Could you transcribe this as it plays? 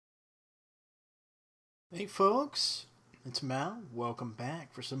Hey folks, it's Mal. Welcome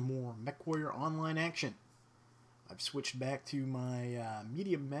back for some more Mechwarrior online action. I've switched back to my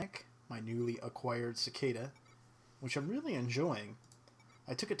medium mech, my newly acquired Cicada, which I'm really enjoying.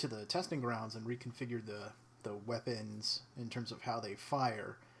 I took it to the testing grounds and reconfigured the weapons in terms of how they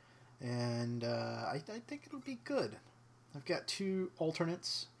fire, and I think it'll be good. I've got two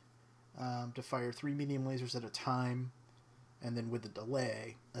alternates to fire 3 medium lasers at a time, and then with a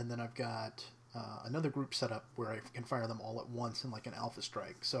delay, and then I've got another group set up where I can fire them all at once in like an alpha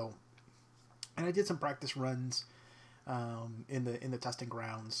strike. So, and I did some practice runs in the testing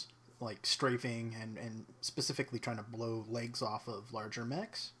grounds, like strafing and specifically trying to blow legs off of larger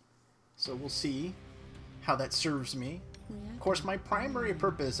mechs. So we'll see how that serves me. Of course, my primary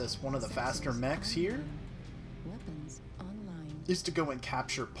purpose as one of the faster mechs here is to go and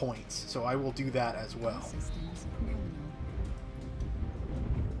capture points. So I will do that as well.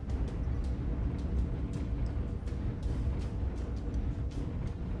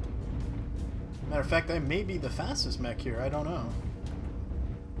 Matter of fact, I may be the fastest mech here, I don't know.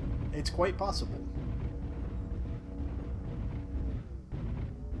 It's quite possible.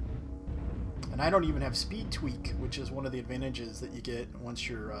 And I don't even have speed tweak, which is one of the advantages that you get once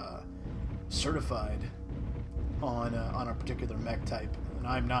you're certified on a particular mech type. And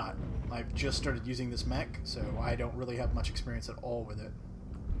I'm not. I've just started using this mech, so I don't really have much experience at all with it.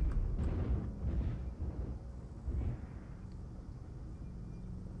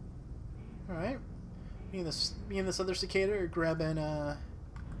 Alright. Me and this other Cicada are grabbing I'll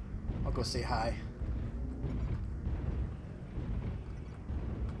go say hi.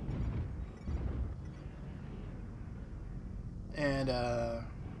 And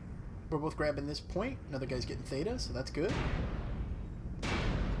we're both grabbing this point. Another guy's getting theta, so that's good.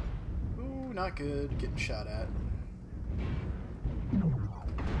 Ooh, not good. Getting shot at.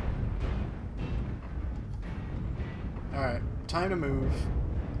 Alright, time to move.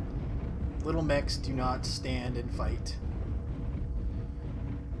 Little mechs do not stand and fight.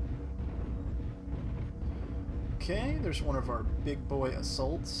 Okay, there's one of our big boy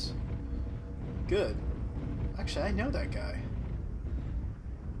assaults. Good. Actually, I know that guy.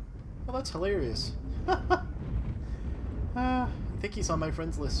 Oh, that's hilarious. I think he's on my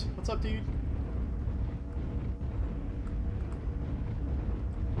friends list. What's up, dude?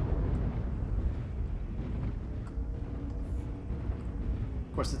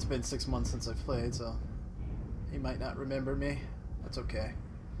 Of course, it's been 6 months since I've played, so he might not remember me. That's okay.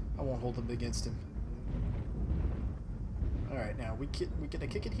 I won't hold him against him. Alright, now we gonna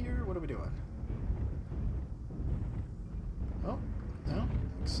kick it here? What are we doing? Oh, no.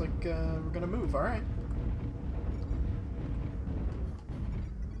 Looks like we're gonna move. Alright.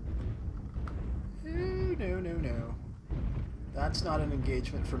 No. That's not an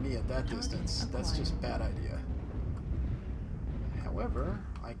engagement for me at that distance. That's just a bad idea. However,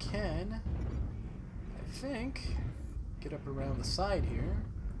 I can, I think, get up around the side here.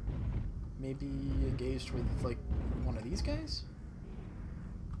 Maybe engaged with, like, one of these guys?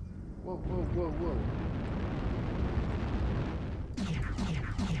 Whoa.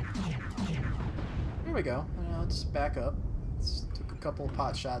 Here we go. I'll just back up. Took a couple of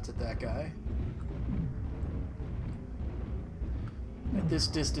pot shots at that guy. At this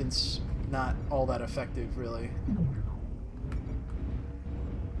distance, not all that effective, really.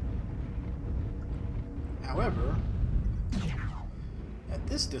 However, at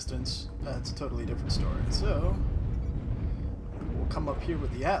this distance, it's a totally different story. So, we'll come up here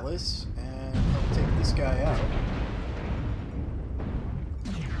with the Atlas, and I'll take this guy out.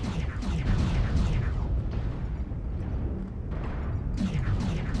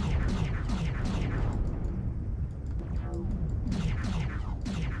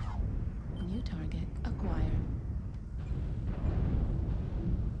 New target acquired.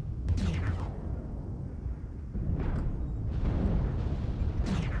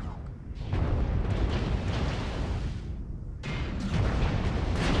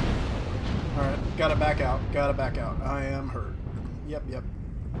 Gotta back out. I am hurt. Yep.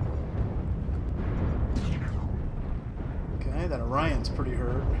 Okay, that Orion's pretty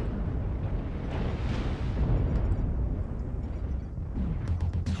hurt.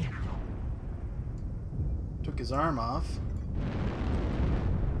 Took his arm off.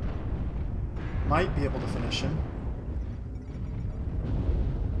 Might be able to finish him.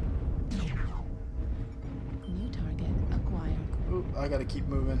 New target acquired. Ooh, I gotta keep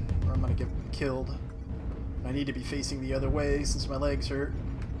moving or I'm gonna get killed. I need to be facing the other way since my legs hurt.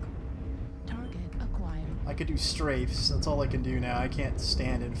 Target acquired. I could do strafes. That's all I can do now. I can't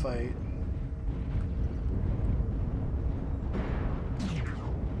stand and fight.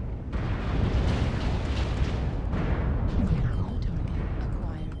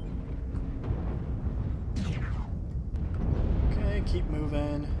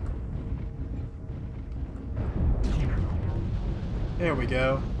 There we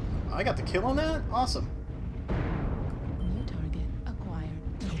go. I got the kill on that? Awesome. New target acquired.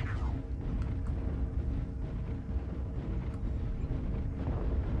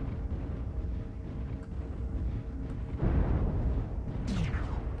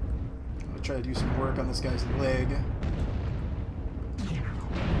 I'll try to do some work on this guy's leg. Damage.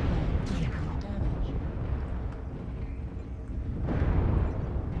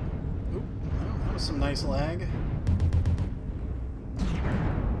 Oop, well, that was some nice lag.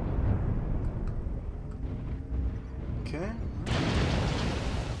 Okay.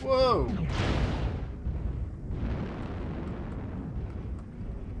 Whoa!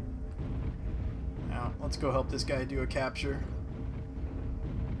 Now, let's go help this guy do a capture.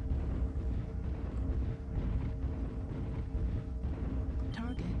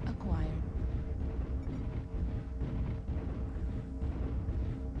 Target acquired.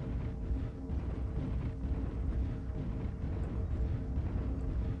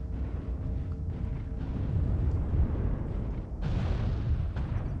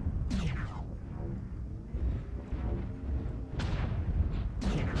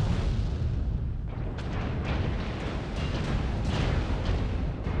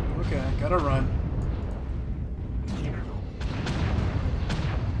 Okay, gotta run.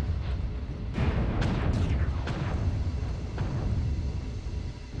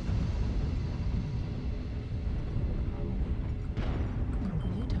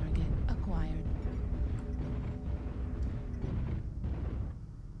 New target acquired.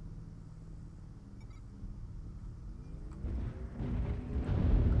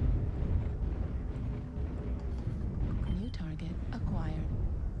 New target acquired.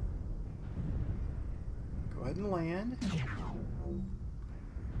 Go ahead and land.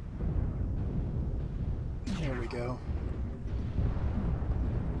 There we go.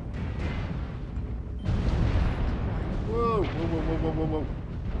 Whoa, whoa, whoa, whoa, whoa, whoa, whoa.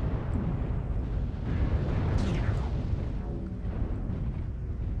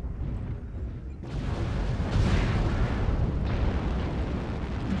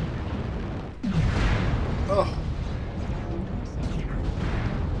 Oh.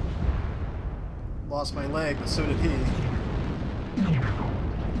 Lost my leg, but so did he.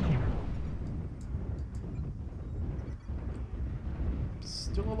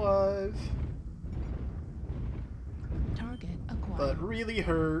 Still alive, Target acquired. but really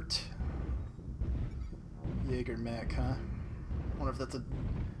hurt. Jaeger mech, huh? Wonder if that's a...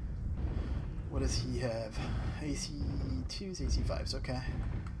 What does he have? AC2s, AC5s, okay.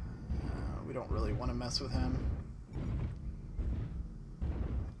 We don't really want to mess with him.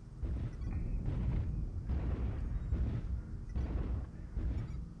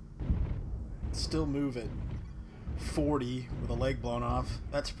 Still move at 40 with a leg blown off.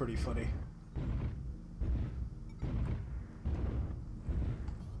 That's pretty funny.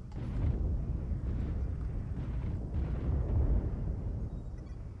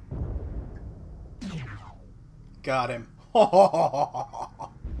 Got him.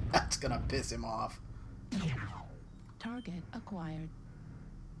 That's gonna piss him off. Target acquired.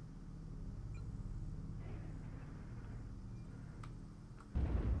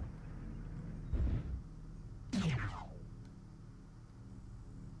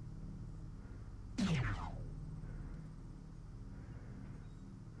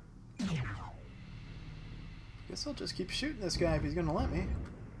 Guess I'll just keep shooting this guy if he's gonna let me.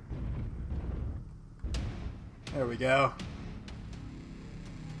 There we go.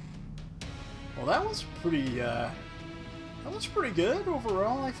 Well, that was pretty good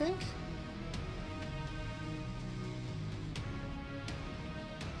overall, I think.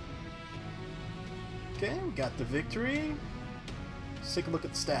 Okay, we got the victory. Let's take a look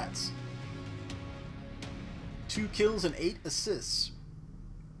at the stats. 2 kills and 8 assists.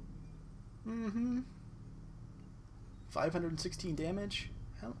 516 damage.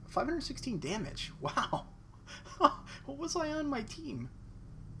 516 damage. Wow. What was I on my team?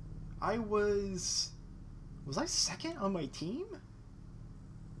 Was I second on my team?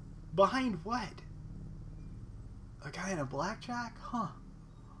 Behind what? A guy in a blackjack? Huh.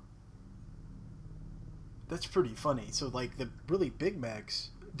 That's pretty funny. So, like, the really big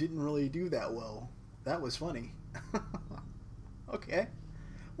mechs didn't really do that well. That was funny. Okay.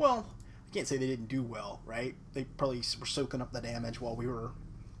 Well, I can't say they didn't do well, right? They probably were soaking up the damage while we were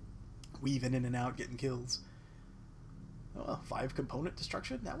weaving in and out, getting kills. Oh, 5 component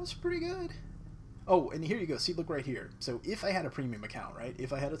destruction? That was pretty good. Oh, and here you go. See, look right here. So if I had a premium account, right?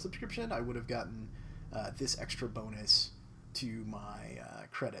 If I had a subscription, I would have gotten this extra bonus to my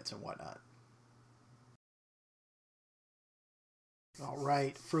credits and whatnot. All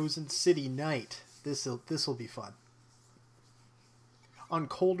right, Frozen City Night. This'll be fun. on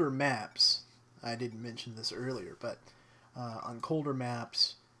colder maps, I didn't mention this earlier, but on colder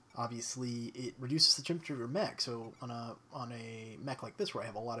maps, obviously it reduces the temperature of your mech. So on a mech like this where I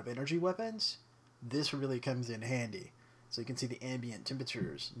have a lot of energy weapons, this really comes in handy. So you can see the ambient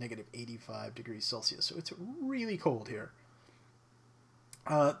temperatures, negative 85 degrees Celsius. So it's really cold here.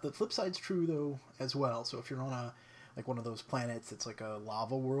 The flip side's true though as well. So if you're on a like one of those planets that's like a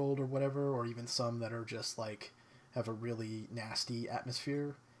lava world or whatever, or even some that are just like have a really nasty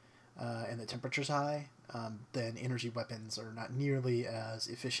atmosphere and the temperature's high, then energy weapons are not nearly as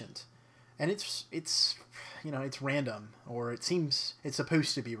efficient. And it's you know, it's random, or it seems it's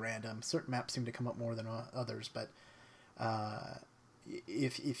supposed to be random. Certain maps seem to come up more than others, but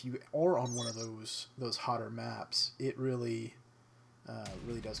if you are on one of those hotter maps, it really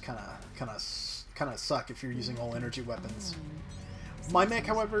does kind of suck if you're using all energy weapons. My mech,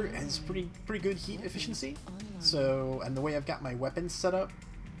 however, has pretty good heat efficiency. So, and the way I've got my weapons set up,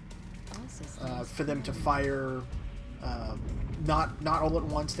 for them to fire not all at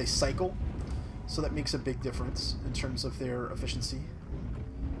once, they cycle. So that makes a big difference in terms of their efficiency.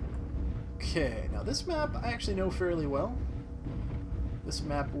 Okay, now this map I actually know fairly well. This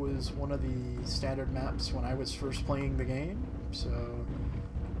map was one of the standard maps when I was first playing the game. So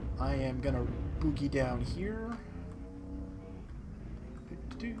I am gonna boogie down here.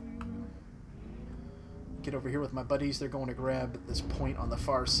 Get over here with my buddies. They're going to grab this point on the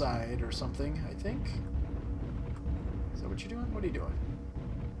far side or something, I think. Is that what you're doing? What are you doing?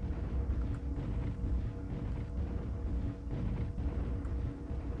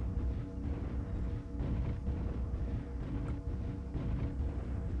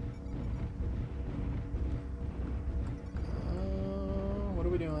 What are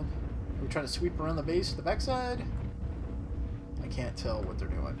we doing? Are we trying to sweep around the base, the backside? I can't tell what they're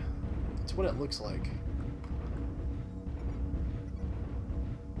doing. It's what it looks like.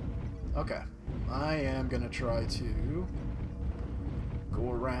 Okay, I am gonna try to go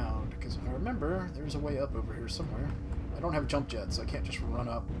around, because I remember there's a way up over here somewhere. I don't have jump jets, so I can't just run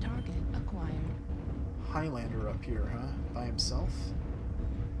up. Target acquired. Highlander up here, huh? By himself?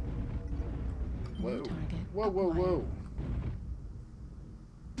 Whoa. Whoa, whoa, whoa.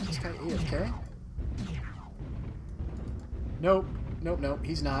 Is this guy AFK? Nope. Nope, nope,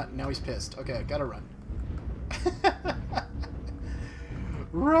 he's not. Now he's pissed. Okay, gotta run.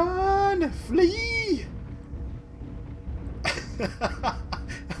 Run! Flee!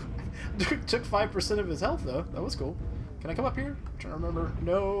 Took 5% of his health, though. That was cool. Can I come up here? I'm trying to remember.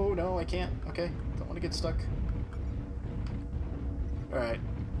 No, no, I can't. Okay, don't want to get stuck. Alright.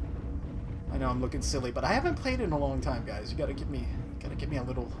 I know I'm looking silly, but I haven't played in a long time, guys. You gotta give me a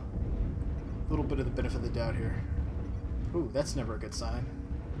little bit of the benefit of the doubt here. Ooh, that's never a good sign.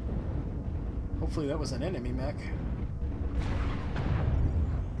 Hopefully that was an enemy mech.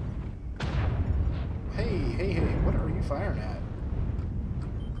 Hey, hey, hey, what are you firing at?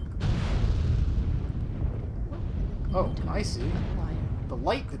 Oh, I see. The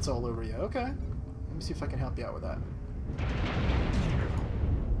light that's all over you. Okay. Let me see if I can help you out with that.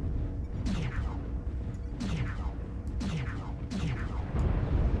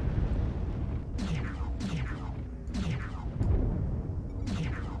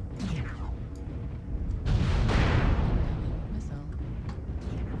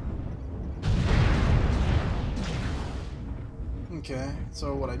 Okay,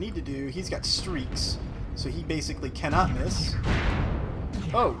 so what I need to do, he's got streaks, so he basically cannot miss.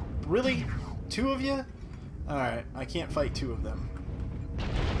 Oh, really? 2 of you? Alright, I can't fight 2 of them.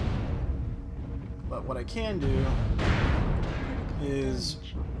 But what I can do is...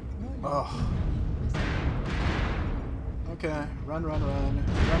 Oh. Okay, run, run, run.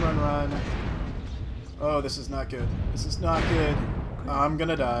 Run, run, run. Oh, this is not good. This is not good. I'm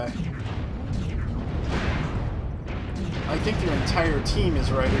gonna die. I think their entire team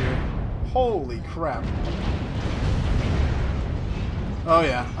is right here. Holy crap. Oh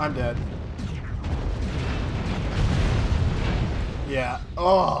yeah, I'm dead. Yeah.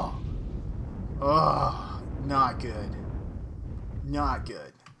 Oh. Oh. Not good. Not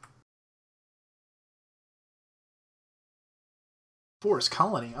good. Forest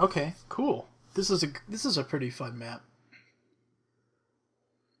Colony. Okay, cool. This is a pretty fun map.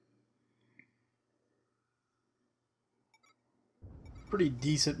 Pretty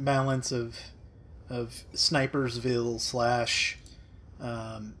decent balance of Snipersville slash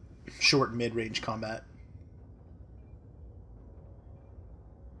short and mid-range combat.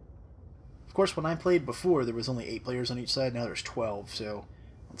 Of course, when I played before, there was only 8 players on each side. Now there's 12. So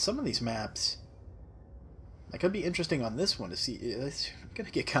on some of these maps, that could be interesting on this one to see. It's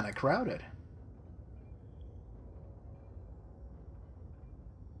gonna get kind of crowded.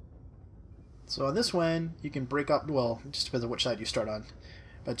 So on this one, you can break up, well, it just depends on which side you start on.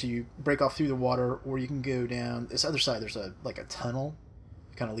 But you break off through the water, or you can go down this other side. There's like a tunnel.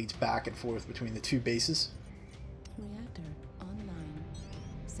 It kind of leads back and forth between the two bases. Reactor online.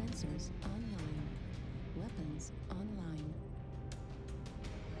 Sensors online. Weapons online.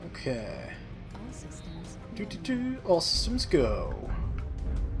 Okay. All systems. All systems go.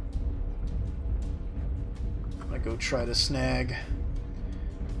 I'm gonna go try to snag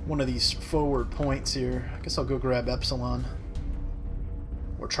one of these forward points here. I guess I'll go grab Epsilon.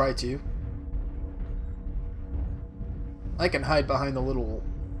 Or try to. I can hide behind the little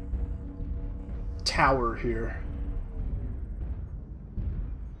tower here.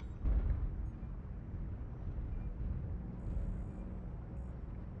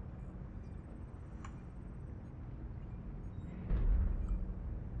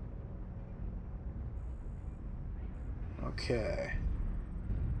 Okay.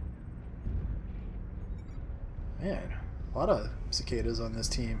 Man, a lot of cicadas on this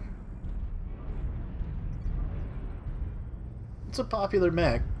team. It's a popular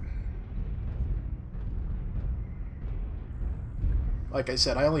mech. Like I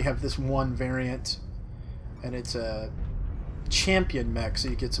said, I only have this one variant, and it's a champion mech, so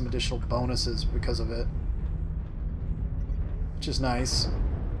you get some additional bonuses because of it, which is nice.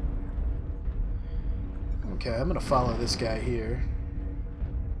 Okay, I'm gonna follow this guy here.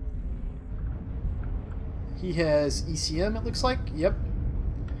 He has ECM, it looks like. Yep.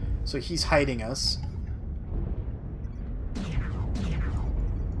 So he's hiding us.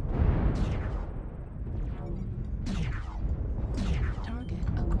 Target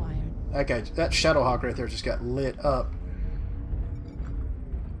acquired. That guy, that Shadowhawk right there just got lit up.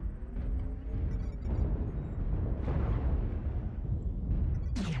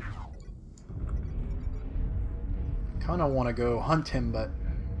 Kinda want to go hunt him, but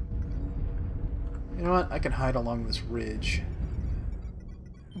you know what? I can hide along this ridge.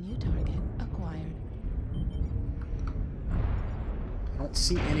 New target acquired. I don't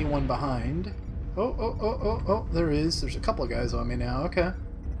see anyone behind. Oh, there is. There's a couple of guys on me now. Okay.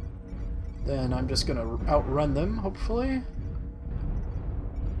 Then I'm just gonna outrun them, hopefully.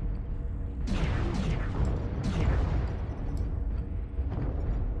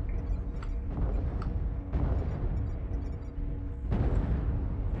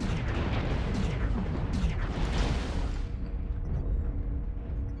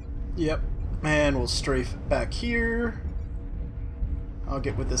 Yep, and we'll strafe back here. I'll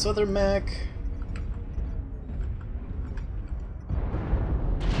get with this other mech.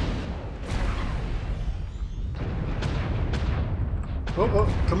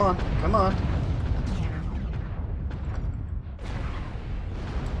 Oh, come on, come on.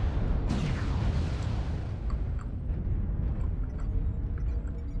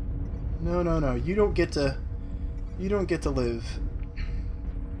 No, you don't get to live.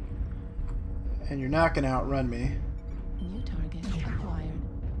 And you're not gonna outrun me. New target acquired.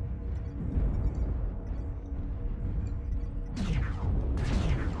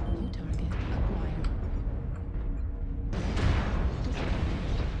 New target acquired.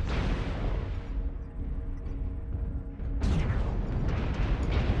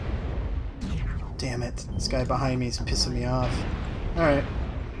 Damn it. This guy behind me is pissing me off. Alright.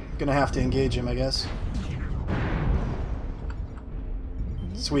 Gonna have to engage him, I guess.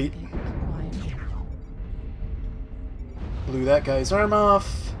 Sweet. Blew that guy's arm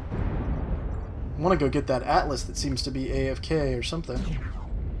off. I want to go get that Atlas that seems to be AFK or something.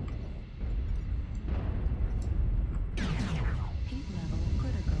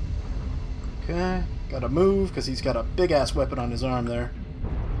 Okay, gotta move because he's got a big ass weapon on his arm there.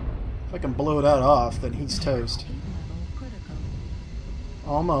 If I can blow that off, then he's toast.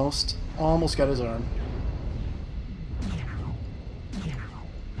 Almost got his arm.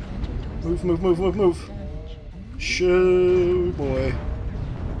 Move. Shoo, boy.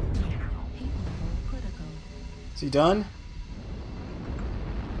 Is he done?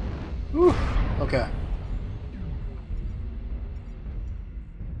 Whew. Okay.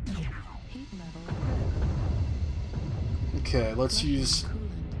 Okay, let's use...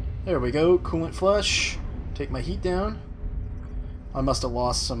 There we go, coolant flush. Take my heat down. I must have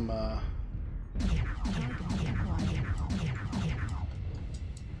lost some...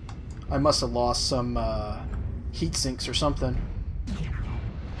 I must have lost some heat sinks or something.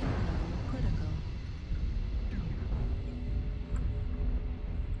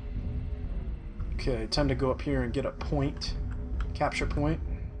 Okay, time to go up here and get a point. Capture point.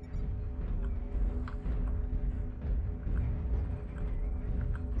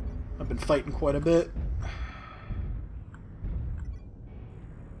 I've been fighting quite a bit.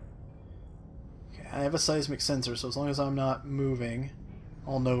 I have a seismic sensor, so as long as I'm not moving,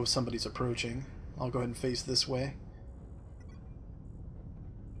 I'll know if somebody's approaching. I'll go ahead and face this way.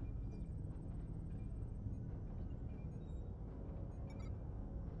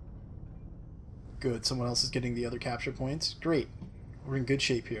 Good, someone else is getting the other capture points. Great. We're in good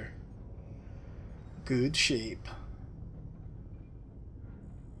shape here. Good shape.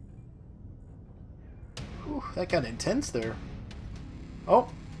 Whew, that got intense there. Oh!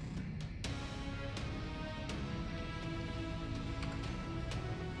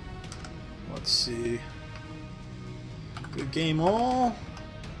 Let's see. Good game all.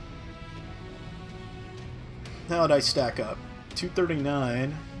 How'd I stack up?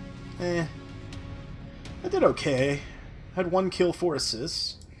 239. I did okay. Had 1 kill, 4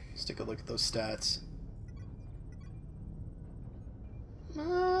 assists. Let's take a look at those stats.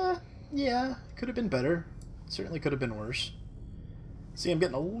 Yeah, could have been better. Certainly could have been worse. See, I'm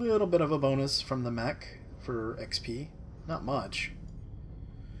getting a little bit of a bonus from the mech for XP. Not much.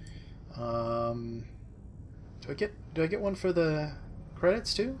 Do I get one for the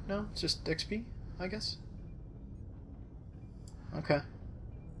credits too? No, it's just XP, I guess. Okay.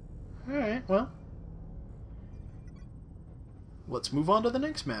 Alright, well. Let's move on to the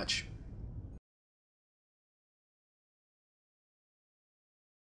next match.